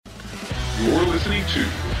You're listening to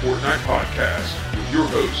the Fortnite Podcast with your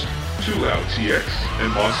hosts, Too Loud TX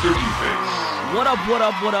and Monster Deface. What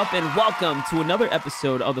up, and welcome to another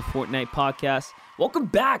episode of the Fortnite Podcast. Welcome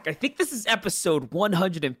back. I think this is episode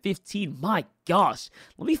 115. My gosh.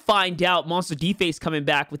 Let me find out. Monster Deface coming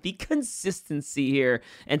back with the consistency here.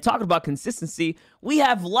 And talking about consistency, we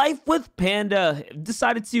have Life with Panda.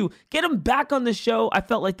 Decided to get him back on the show. I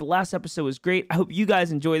felt like the last episode was great. I hope you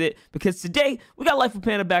guys enjoyed it because today we got Life with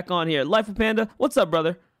Panda back on here. Life with Panda, what's up,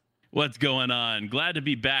 brother? What's going on? Glad to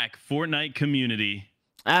be back. Fortnite community.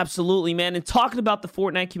 Absolutely, man. And talking about the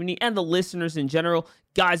Fortnite community and the listeners in general,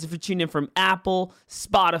 guys, if you're tuning in from Apple,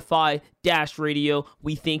 Spotify, Dash Radio,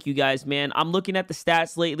 we thank you guys, man. I'm looking at the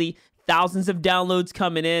stats lately. Thousands of downloads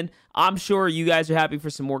coming in. I'm sure you guys are happy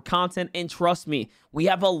for some more content. And trust me, we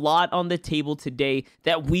have a lot on the table today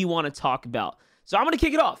that we want to talk about. So I'm going to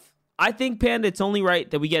kick it off. I think, Panda, it's only right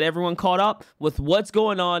that we get everyone caught up with what's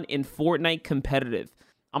going on in Fortnite competitive.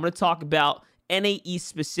 I'm going to talk about NAE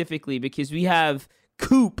specifically because we have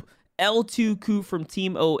Coop, L2 Coop from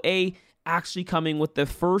Team OA, actually coming with the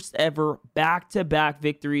first ever back-to-back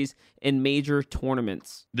victories in major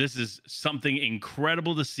tournaments. This is something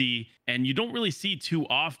incredible to see, and you don't really see too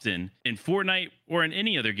often in Fortnite or in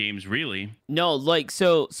any other games, really. No,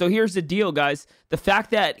 so here's the deal, guys. The fact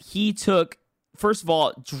that he took, first of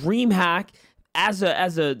all, DreamHack as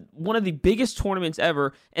a one of the biggest tournaments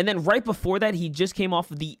ever, and then right before that he just came off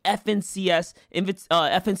of the FNCS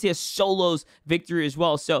solos victory as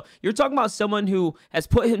well. So you're talking about someone who has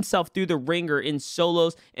put himself through the ringer in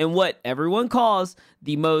solos, and what everyone calls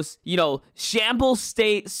the most, shambles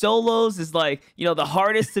state. Solos is like, the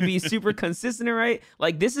hardest to be super consistent, right?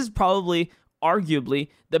 Like, this is probably arguably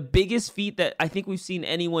the biggest feat that I think we've seen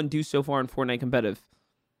anyone do so far in Fortnite competitive.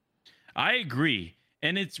 I agree.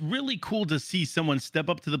 And it's really cool to see someone step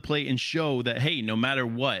up to the plate and show that, hey, no matter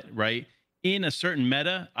what, right? In a certain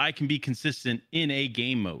meta, I can be consistent in a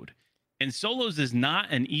game mode. And solos is not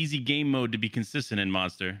an easy game mode to be consistent in,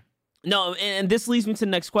 Monster. No, and this leads me to the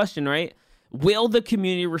next question, right? Will the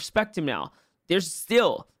community respect him now? There's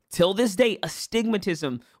still, till this day, a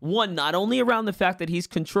stigmatism. One, not only around the fact that he's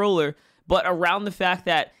controller, but around the fact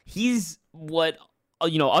that he's what,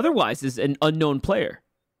 otherwise is an unknown player.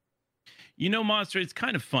 Monster, it's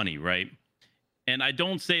kind of funny, right? And I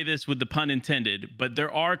don't say this with the pun intended, but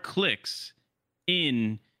there are cliques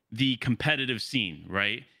in the competitive scene,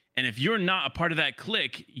 right? And if you're not a part of that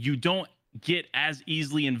clique, you don't get as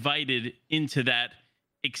easily invited into that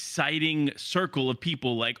exciting circle of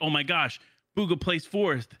people like, oh my gosh, Booga placed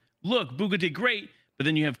fourth. Look, Booga did great. But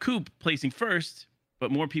then you have Coop placing first, but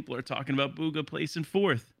more people are talking about Booga placing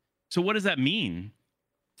fourth. So what does that mean?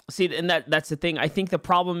 See, and that's the thing. I think the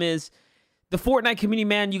problem is, the Fortnite community,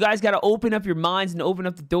 man, you guys got to open up your minds and open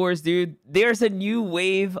up the doors, dude. There's a new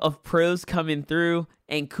wave of pros coming through,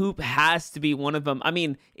 and Coop has to be one of them. I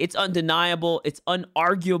mean, it's undeniable. It's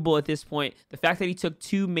unarguable at this point. The fact that he took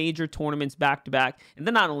 2 major tournaments back-to-back, and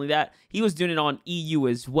then not only that, he was doing it on EU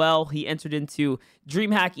as well. He entered into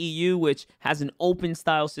DreamHack EU, which has an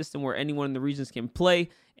open-style system where anyone in the regions can play,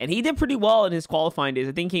 and he did pretty well in his qualifying days.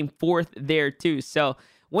 I think he came 4th there, too. So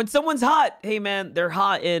when someone's hot, hey, man, they're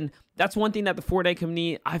hot, and that's one thing that the Fortnite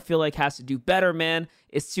community, I feel like, has to do better, man,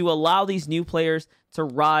 is to allow these new players to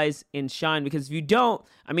rise and shine. Because if you don't,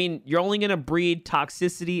 you're only going to breed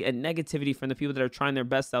toxicity and negativity from the people that are trying their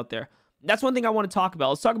best out there. That's one thing I want to talk about.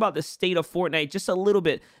 Let's talk about the state of Fortnite just a little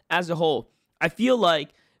bit as a whole. I feel like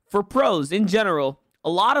for pros in general, a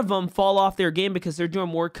lot of them fall off their game because they're doing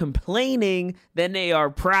more complaining than they are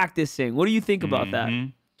practicing. What do you think about that?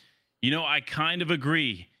 I kind of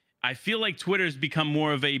agree. I feel like Twitter has become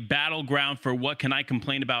more of a battleground for what can I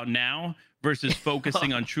complain about now versus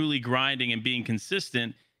focusing on truly grinding and being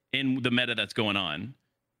consistent in the meta that's going on.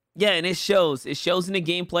 Yeah, and it shows. It shows in the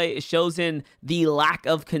gameplay. It shows in the lack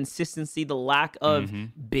of consistency, the lack of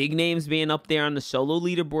big names being up there on the solo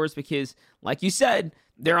leaderboards because, like you said,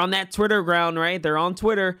 they're on that Twitter ground, right? They're on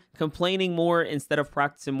Twitter complaining more instead of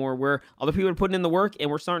practicing more, where other people are putting in the work,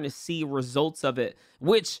 and we're starting to see results of it,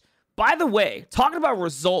 which, by the way, talking about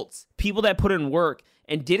results, people that put in work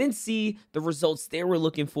and didn't see the results they were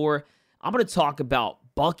looking for, I'm going to talk about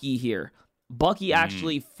Bucky here. Bucky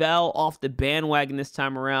actually fell off the bandwagon this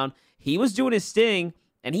time around. He was doing his thing,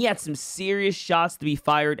 and he had some serious shots to be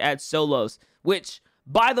fired at solos, which,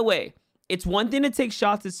 by the way, it's one thing to take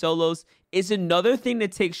shots at solos. It's another thing to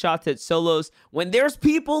take shots at solos when there's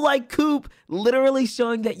people like Coop literally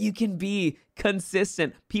showing that you can be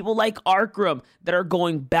consistent. People like Arkram that are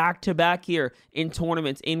going back-to-back here in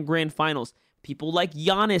tournaments, in grand finals. People like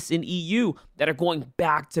Giannis in EU that are going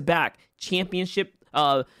back-to-back championship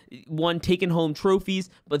one taking home trophies,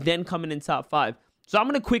 but then coming in top 5. So I'm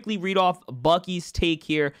going to quickly read off Bucky's take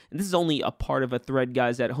here. And this is only a part of a thread,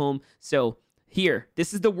 guys, at home. So here,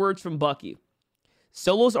 this is the words from Bucky.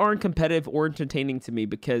 Solos aren't competitive or entertaining to me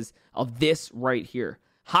because of this right here.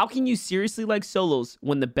 How can you seriously like solos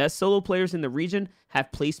when the best solo players in the region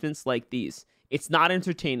have placements like these? It's not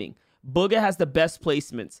entertaining. Booga has the best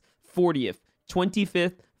placements, 40th,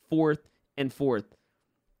 25th, 4th, and 4th.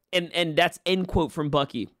 And that's end quote from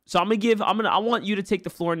Bucky. So I want you to take the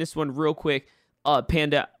floor on this one real quick.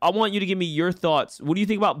 Panda, I want you to give me your thoughts. What do you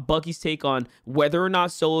think about Bucky's take on whether or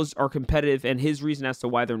not solos are competitive and his reason as to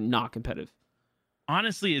why they're not competitive?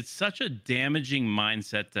 Honestly, it's such a damaging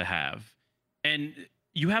mindset to have. And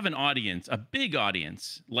you have an audience, a big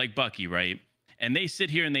audience like Bucky, right? And they sit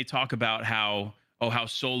here and they talk about how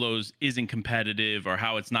solos isn't competitive or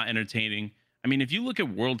how it's not entertaining. I mean, if you look at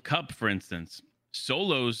World Cup, for instance,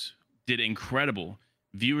 solos did incredible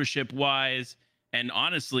viewership wise. And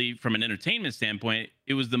honestly, from an entertainment standpoint,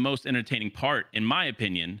 it was the most entertaining part, in my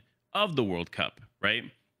opinion, of the World Cup, right?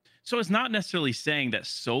 So it's not necessarily saying that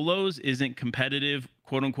solos isn't competitive,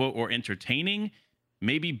 quote unquote, or entertaining.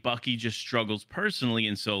 Maybe Bucky just struggles personally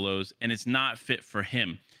in solos and it's not fit for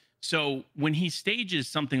him. So when he stages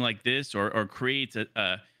something like this or creates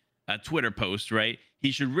a Twitter post, right,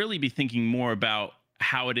 he should really be thinking more about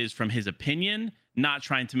how it is from his opinion, not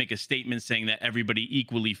trying to make a statement saying that everybody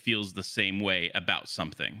equally feels the same way about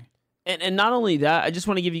something. And not only that, I just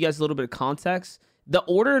want to give you guys a little bit of context. The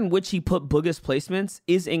order in which he put Booga's placements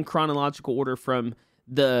is in chronological order from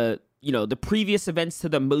the previous events to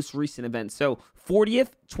the most recent events. So 40th,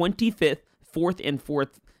 25th, 4th, and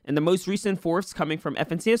 4th. And the most recent 4ths coming from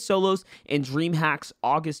FNCS Solos and DreamHack's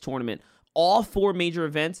August tournament. All 4 major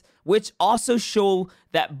events, which also show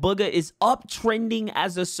that Booga is uptrending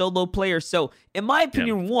as a solo player. So, in my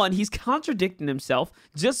opinion, one, he's contradicting himself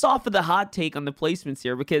just off of the hot take on the placements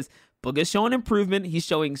here because Booga's showing improvement. He's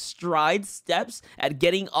showing steps at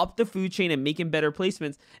getting up the food chain and making better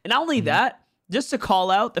placements. And not only that, just to call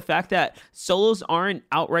out the fact that solos aren't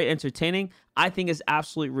outright entertaining, I think is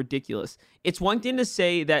absolutely ridiculous. It's one thing to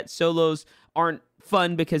say that solos aren't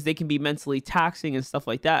fun because they can be mentally taxing and stuff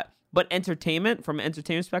like that. But entertainment, from an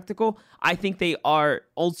entertainment spectacle, I think they are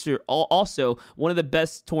also one of the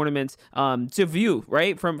best tournaments to view,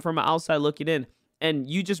 right? From an outside looking in. And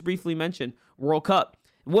you just briefly mentioned World Cup.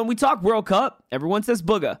 When we talk World Cup, everyone says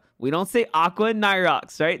Booga. We don't say Aqua and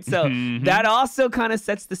Nyrox, right? So that also kind of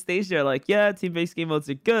sets the stage there. Like, yeah, team-based game modes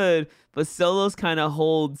are good, but solos kind of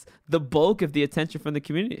holds the bulk of the attention from the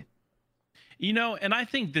community. You know, and I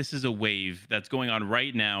think this is a wave that's going on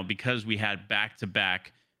right now because we had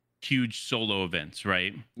back-to-back huge solo events,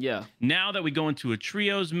 right? Yeah. Now that we go into a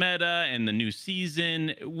trios meta and the new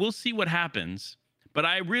season, we'll see what happens. But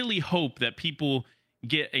I really hope that people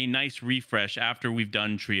get a nice refresh after we've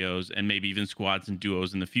done trios and maybe even squads and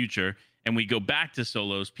duos in the future, and we go back to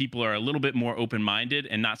solos. People are a little bit more open-minded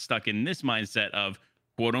and not stuck in this mindset of,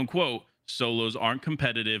 quote unquote, solos aren't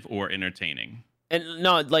competitive or entertaining. And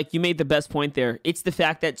no, like you made the best point there. It's the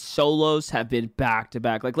fact that solos have been back to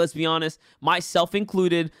back. Like, let's be honest, myself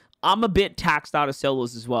included, I'm a bit taxed out of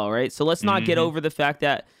solos as well, right? So let's not get over the fact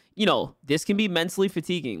that, this can be mentally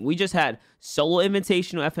fatiguing. We just had Solo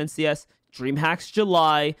Invitational FNCS, DreamHack's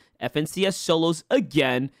July, FNCS Solos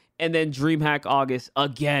again, and then DreamHack August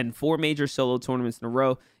again. 4 major solo tournaments in a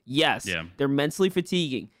row. Yes, they're mentally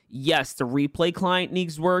fatiguing. Yes, the replay client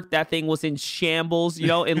needs work. That thing was in shambles,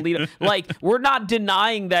 and lead. Like, we're not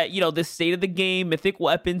denying that, the state of the game, mythic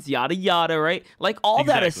weapons, yada, yada, right? Like, all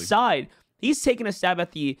that aside, he's taking a stab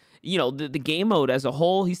at the game mode as a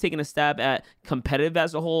whole. He's taking a stab at competitive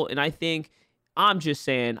as a whole. And I think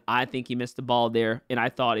he missed the ball there. And I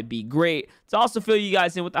thought it'd be great to also fill you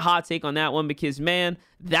guys in with the hot take on that one because, man,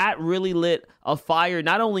 that really lit a fire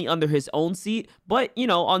not only under his own seat, but,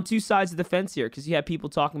 on 2 sides of the fence here. Because you had people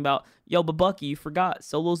talking about, yo, but Bucky, you forgot.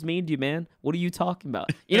 Solos made you, man. What are you talking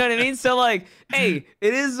about? You know what I mean? So, like, hey,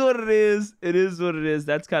 it is what it is. It is what it is.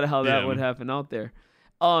 That's kind of how that would happen out there.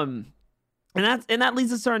 And that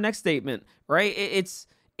leads us to our next statement, right?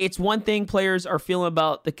 It's one thing players are feeling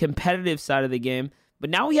about the competitive side of the game, but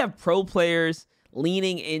now we have pro players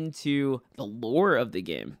leaning into the lore of the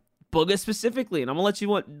game. Booga specifically, and I'm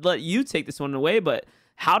gonna let you take this one away, but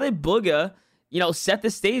how did Booga, set the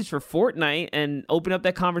stage for Fortnite and open up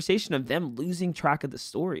that conversation of them losing track of the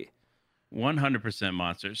story? 100%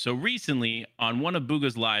 Monster. So recently on one of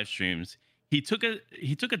Booga's live streams, he took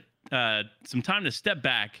some time to step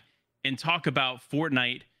back and talk about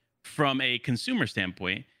Fortnite from a consumer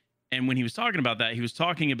standpoint. And when he was talking about that, he was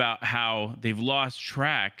talking about how they've lost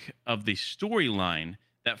track of the storyline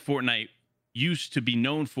that Fortnite used to be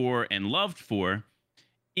known for and loved for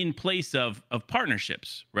in place of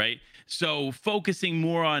partnerships, right? So focusing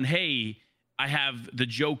more on, hey, I have the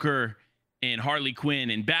Joker and Harley Quinn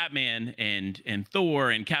and Batman and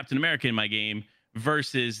Thor and Captain America in my game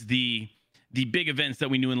versus the big events that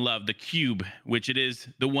we knew and loved, the Cube, which it is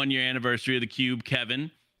the 1-year anniversary of the Cube,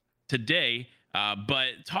 Kevin, today.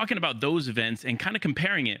 But talking about those events and kind of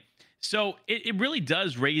comparing it. So it really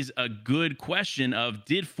does raise a good question of,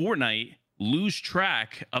 did Fortnite lose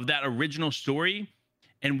track of that original story?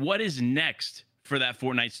 And what is next for that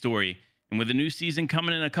Fortnite story? And with the new season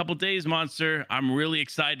coming in a couple days, Monster, I'm really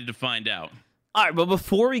excited to find out. All right, but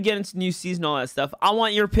before we get into new season, all that stuff, I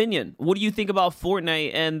want your opinion. What do you think about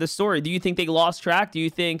Fortnite and the story? Do you think they lost track? Do you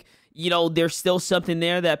think, there's still something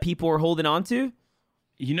there that people are holding on to?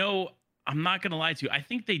 I'm not going to lie to you. I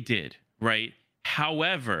think they did, right?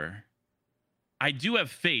 However, I do have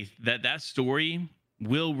faith that that story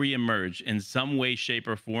will reemerge in some way, shape,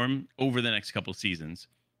 or form over the next couple seasons.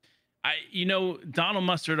 Donald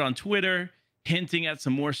Mustard on Twitter hinting at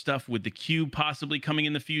some more stuff with the Cube possibly coming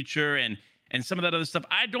in the future and some of that other stuff.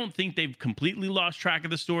 I don't think they've completely lost track of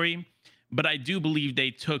the story, but I do believe they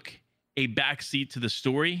took a backseat to the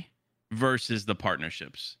story versus the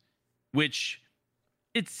partnerships, which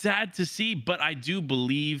it's sad to see, but I do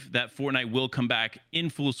believe that Fortnite will come back in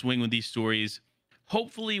full swing with these stories.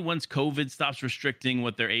 Hopefully once COVID stops restricting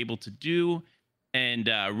what they're able to do and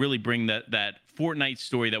really bring that Fortnite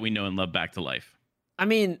story that we know and love back to life. I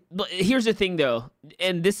mean, here's the thing though,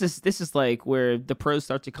 and this is like where the pros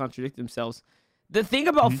start to contradict themselves. The thing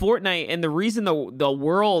about Fortnite and the reason the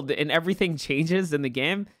world and everything changes in the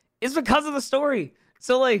game is because of the story.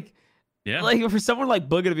 So like for someone like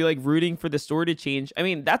Booga to be like rooting for the story to change, I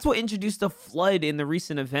mean, that's what introduced the flood in the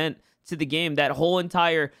recent event to the game. That whole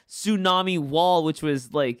entire tsunami wall, which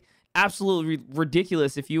was like absolutely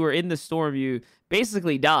ridiculous. If you were in the storm, you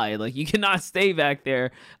basically died. Like you cannot stay back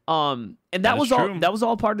there. And that was all. That was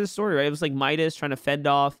all part of the story, right? It was like Midas trying to fend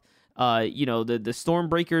off, the storm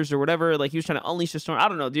breakers or whatever. Like he was trying to unleash the storm. I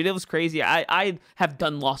don't know, dude. It was crazy. I have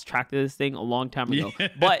lost track of this thing a long time ago. Yeah.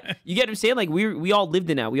 But you get what I'm saying? Like we all lived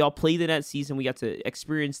in that. We all played in that season. We got to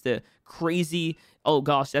experience the crazy. Oh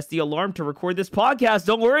gosh, that's the alarm to record this podcast.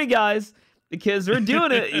 Don't worry, guys, because we're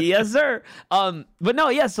doing it. Yes, sir. But no,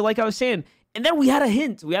 yeah. So like I was saying, and then we had a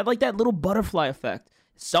hint. We had like that little butterfly effect.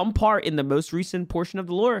 Some part in the most recent portion of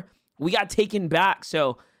the lore, we got taken back.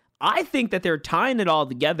 So I think that they're tying it all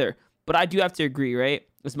together. But I do have to agree, right?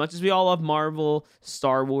 As much as we all love Marvel,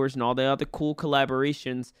 Star Wars, and all the other cool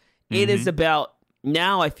collaborations, it is about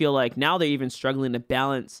now. I feel like now they're even struggling to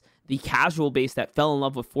balance the casual base that fell in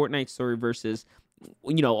love with Fortnite story versus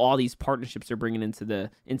all these partnerships they're bringing into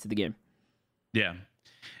the game. Yeah.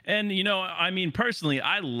 And, I mean, personally,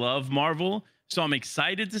 I love Marvel, so I'm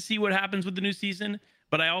excited to see what happens with the new season.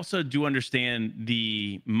 But I also do understand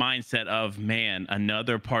the mindset of, man,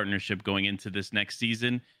 another partnership going into this next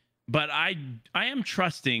season. But I am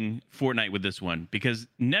trusting Fortnite with this one because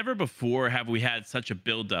never before have we had such a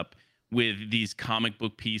buildup with these comic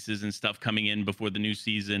book pieces and stuff coming in before the new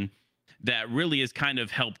season that really has kind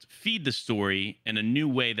of helped feed the story in a new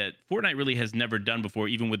way that Fortnite really has never done before,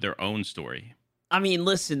 even with their own story. I mean,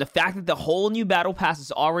 listen, the fact that the whole new battle pass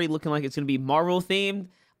is already looking like it's going to be Marvel themed,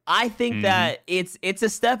 I think that it's a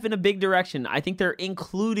step in a big direction. I think they're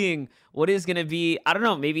including what is going to be, I don't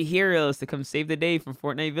know, maybe heroes to come save the day from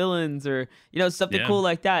Fortnite villains or, something cool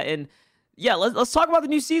like that. And yeah, let's talk about the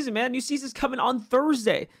new season, man. New season's coming on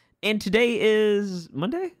Thursday. And today is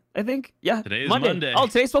Monday, I think. Yeah, today is Monday. Oh,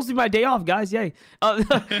 today's supposed to be my day off, guys. Yay.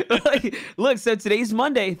 Look, so today's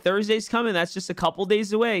Monday. Thursday's coming. That's just a couple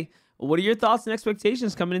days away. What are your thoughts and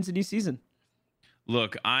expectations coming into new season?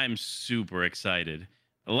 Look, I'm super excited.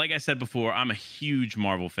 Like I said before, I'm a huge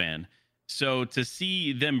Marvel fan. So to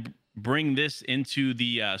see them bring this into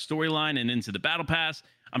the storyline and into the battle pass,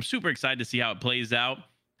 I'm super excited to see how it plays out.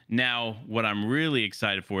 Now, what I'm really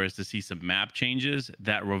excited for is to see some map changes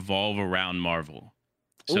that revolve around Marvel.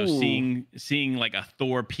 So seeing like a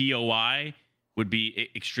Thor POI would be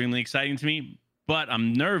extremely exciting to me. But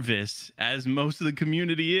I'm nervous, as most of the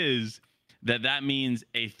community is, that means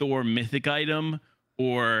a Thor mythic item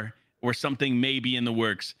or something may be in the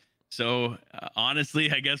works. So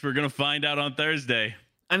honestly, I guess we're going to find out on Thursday.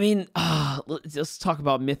 I mean, let's talk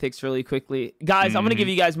about mythics really quickly. Guys, I'm going to give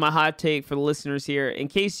you guys my hot take for the listeners here. In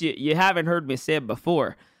case you haven't heard me say it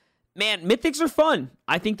before. Man, mythics are fun.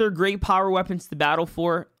 I think they're great power weapons to battle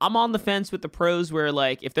for. I'm on the fence with the pros where,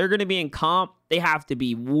 like, if they're going to be in comp, They have to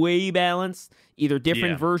be way balanced, either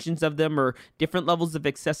different versions of them or different levels of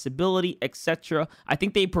accessibility, etc. I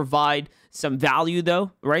think they provide some value,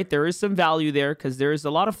 though, right? There is some value there because there is a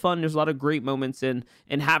lot of fun. There's a lot of great moments in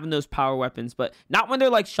having those power weapons, but not when they're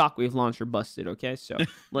like Shockwave Launcher busted, okay? So,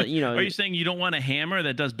 Are you saying you don't want a hammer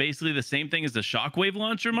that does basically the same thing as the Shockwave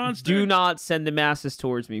Launcher monster? Do not send the masses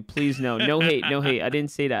towards me, please. No hate, no hate. I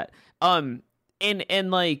didn't say that. And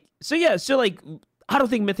like, so like, I don't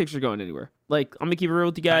think Mythics are going anywhere. Like, I'm gonna keep it real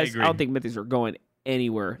with you guys. I don't think Mythics are going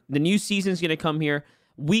anywhere. The new season's gonna come here.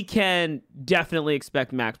 We can definitely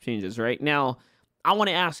expect map changes. Right now, I want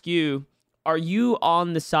to ask you: are you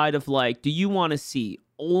on the side of like, do you want to see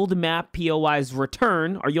old map POIs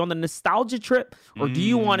return? Are you on the nostalgia trip, or do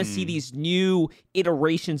you want to see these new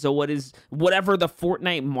iterations of whatever the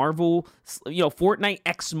Fortnite Marvel, Fortnite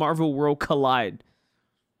X Marvel world collide?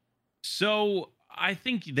 So I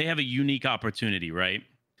think they have a unique opportunity, right?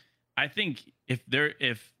 I think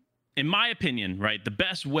if in my opinion, right, the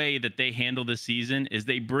best way that they handle this season is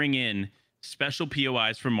they bring in special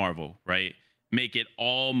POIs for Marvel, right? Make it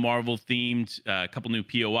all Marvel themed, a couple new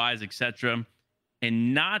POIs, etc.,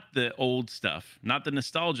 and not the old stuff, not the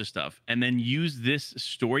nostalgia stuff, and then use this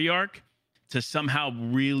story arc to somehow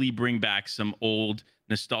really bring back some old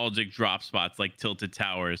nostalgic drop spots like Tilted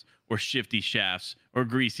Towers or Shifty Shafts or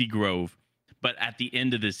Greasy Grove, but at the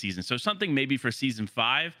end of this season. So something maybe for season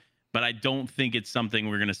 5, but I don't think it's something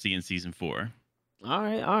we're going to see in season 4. All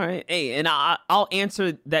right. Hey, and I'll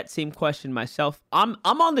answer that same question myself. I'm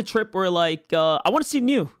on the trip where like I want to see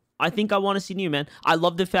new. I think I want to see new, man. I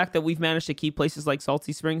love the fact that we've managed to keep places like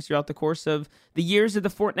Salty Springs throughout the course of the years of the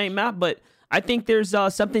Fortnite map, but I think there's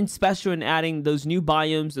something special in adding those new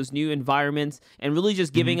biomes, those new environments, and really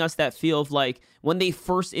just giving us that feel of like when they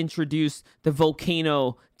first introduced the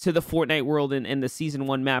volcano to the Fortnite world in the Season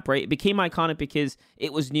 1 map, right? It became iconic because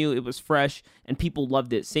it was new, it was fresh, and people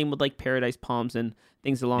loved it. Same with like Paradise Palms and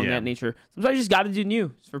things along that nature. Sometimes you just got to do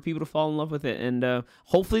new for people to fall in love with it. And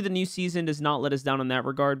hopefully the new season does not let us down in that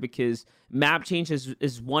regard, because map change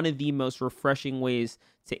is one of the most refreshing ways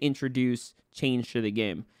to introduce change to the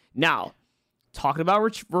game. Now, talking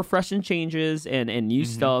about refreshing changes and new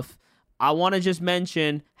stuff, I want to just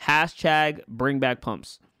mention hashtag bring back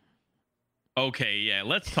pumps. Okay, yeah,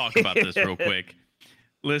 let's talk about this real quick.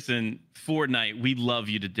 Listen, Fortnite, we love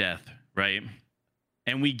you to death, right?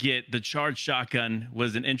 And we get the charged shotgun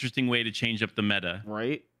was an interesting way to change up the meta.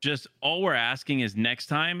 Right. Just all we're asking is next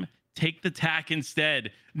time, take the tack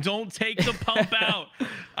instead. Don't take the pump out.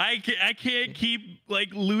 I can't keep like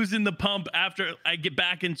losing the pump after I get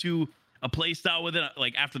back into a play style with it,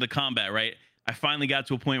 like after the combat, right? I finally got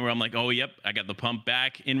to a point where I'm like, oh, yep, I got the pump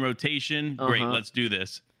back in rotation. Great, let's do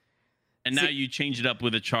this. And now you change it up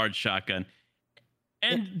with a charged shotgun.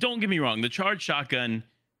 And don't get me wrong, the charged shotgun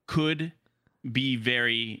could be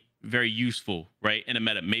very, very useful, right, in a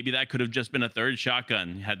meta. Maybe that could have just been a third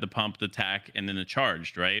shotgun, had the pump, the tack, and then the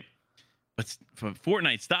charged, right? But for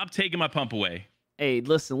Fortnite, stop taking my pump away. Hey,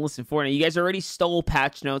 listen, Fortnite, you guys already stole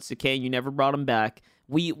patch notes, okay? You never brought them back.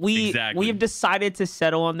 We have decided to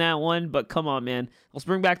settle on that one, but come on, man. Let's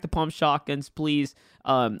bring back the pump shotguns, please.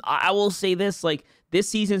 I will say this, like, this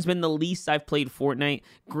season's been the least I've played Fortnite.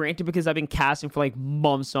 Granted, because I've been casting for like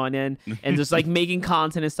months on end and just like making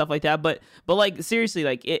content and stuff like that. But like seriously,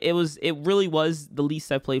 like it really was the least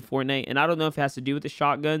I played Fortnite. And I don't know if it has to do with the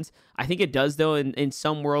shotguns. I think it does though. In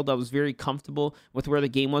some world, I was very comfortable with where the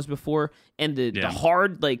game was before, and the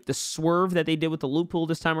hard, like the swerve that they did with the loophole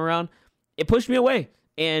this time around, it pushed me away.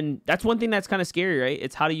 And that's one thing that's kind of scary, right?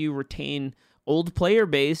 It's how do you retain old player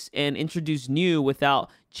base and introduce new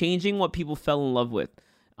without changing what people fell in love with.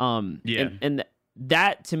 And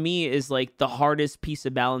that to me is like the hardest piece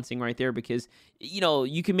of balancing right there, because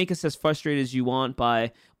you can make us as frustrated as you want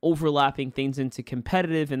by overlapping things into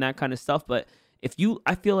competitive and that kind of stuff, but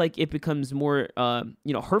I feel like it becomes more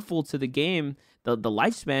hurtful to the game, the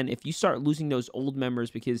lifespan, if you start losing those old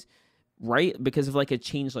members because of like a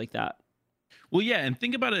change like that. Well, yeah, and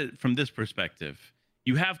think about it from this perspective.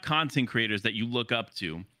 You have content creators that you look up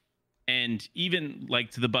to, and even like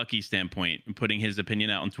to the Bucky standpoint and putting his opinion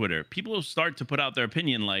out on Twitter, people will start to put out their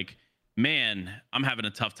opinion like, man, I'm having a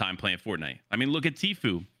tough time playing Fortnite. I mean, look at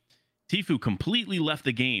Tfue. Tfue completely left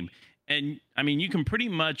the game. And I mean, you can pretty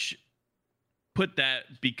much put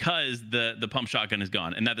that because the pump shotgun is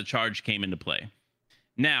gone and that the charge came into play.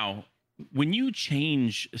 Now, when you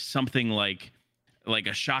change something like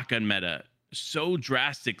a shotgun meta so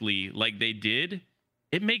drastically like they did,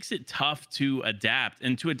 it makes it tough to adapt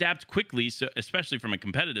and to adapt quickly, so especially from a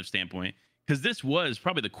competitive standpoint, because this was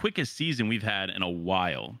probably the quickest season we've had in a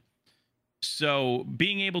while. So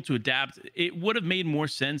being able to adapt, it would have made more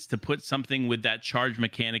sense to put something with that charge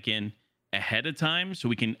mechanic in ahead of time so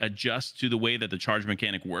we can adjust to the way that the charge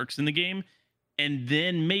mechanic works in the game, and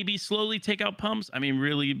then maybe slowly take out pumps. I mean,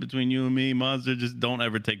 really, between you and me, Monster, just don't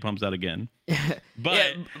ever take pumps out again. But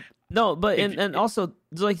yeah, no, but and also,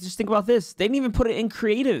 like, just think about this. They didn't even put it in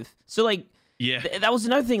creative. So, like, yeah, that was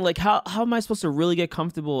another thing. Like, how am I supposed to really get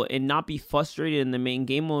comfortable and not be frustrated in the main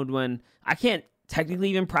game mode when I can't technically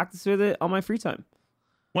even practice with it on my free time?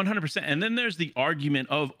 100%. And then there's the argument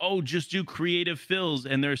of, oh, just do creative fills.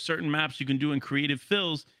 And there are certain maps you can do in creative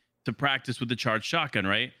fills to practice with the charged shotgun,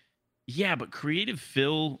 right? Yeah, but creative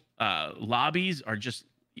fill lobbies are just,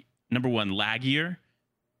 number one, laggier.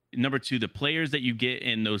 Number two, the players that you get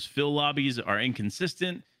in those fill lobbies are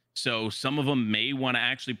inconsistent. So some of them may want to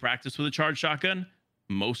actually practice with a charged shotgun.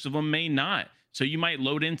 Most of them may not. So you might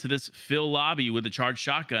load into this fill lobby with a charged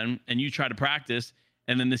shotgun and you try to practice.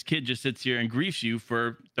 And then this kid just sits here and griefs you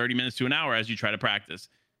for 30 minutes to an hour as you try to practice.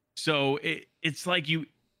 So it's like you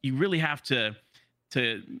really have to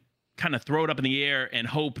kind of throw it up in the air and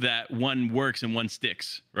hope that one works and one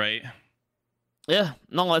sticks, right? Yeah,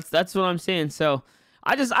 no, that's what I'm saying. So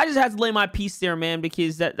I just had to lay my piece there, man,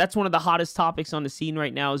 because that's one of the hottest topics on the scene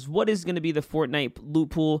right now is what is going to be the Fortnite loot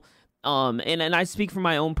pool. And I speak from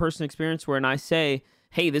my own personal experience where I say,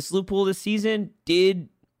 hey, this loot pool this season did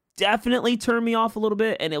definitely turned me off a little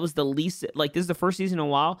bit, and it was the least, like, this is the first season in a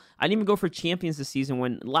while. I didn't even go for champions this season,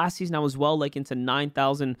 when last season I was well, like, into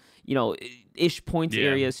 9,000, ish points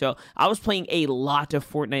area. So I was playing a lot of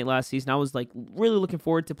Fortnite last season. I was, like, really looking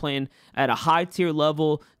forward to playing at a high tier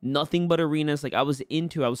level, nothing but arenas. Like, I was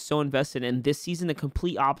so invested. And this season, the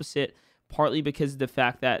complete opposite, partly because of the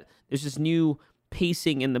fact that there's this new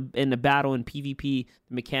pacing in the battle and PvP,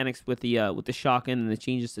 the mechanics with the shotgun and the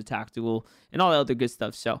changes to tactical and all that other good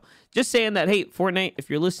stuff. So just saying that, hey, Fortnite, if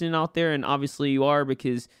you're listening out there, and obviously you are,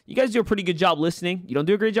 because you guys do a pretty good job listening. You don't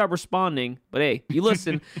do a great job responding, but hey, you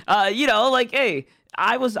listen. Hey,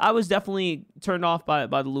 I was definitely turned off by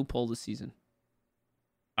the loophole this season.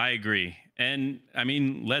 I agree. And I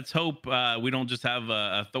mean, let's hope we don't just have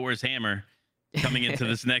a Thor's hammer coming into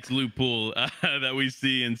this next loot pool that we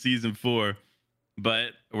see in season 4.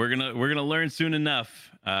 But we're gonna learn soon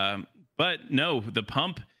enough. But no, the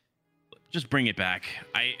pump, just bring it back.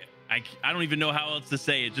 I don't even know how else to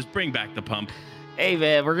say it. Just bring back the pump. Hey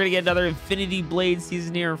man, we're gonna get another Infinity Blade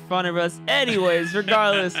season here in front of us. Anyways,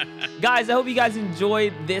 regardless, guys, I hope you guys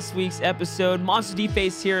enjoyed this week's episode. Monster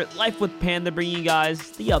D-Face here, Life with Panda, bringing you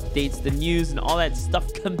guys the updates, the news, and all that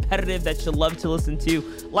stuff competitive that you love to listen to.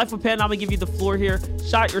 Life with Panda, I'm gonna give you the floor here.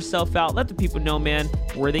 Shout yourself out. Let the people know, man,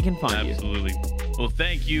 where they can find you. Absolutely. Well,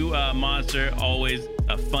 thank you, Monster. Always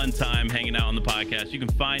a fun time hanging out on the podcast. You can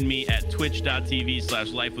find me at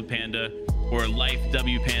twitch.tv/lifewithpanda or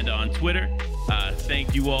LifeWPanda on Twitter.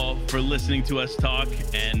 Thank you all for listening to us talk,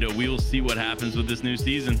 and we will see what happens with this new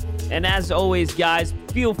season. And as always, guys,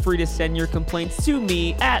 feel free to send your complaints to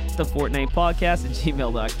me at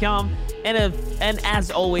thefortnitepodcast@gmail.com. And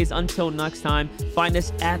as always, until next time, find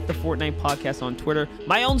us at the Fortnite Podcast on Twitter.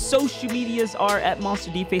 My own social medias are at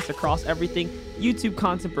Monster D-Face across everything. YouTube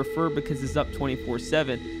content preferred because it's up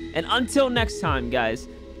 24/7. And until next time, guys,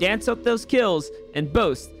 dance up those kills and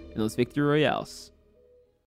boast in those victory royales.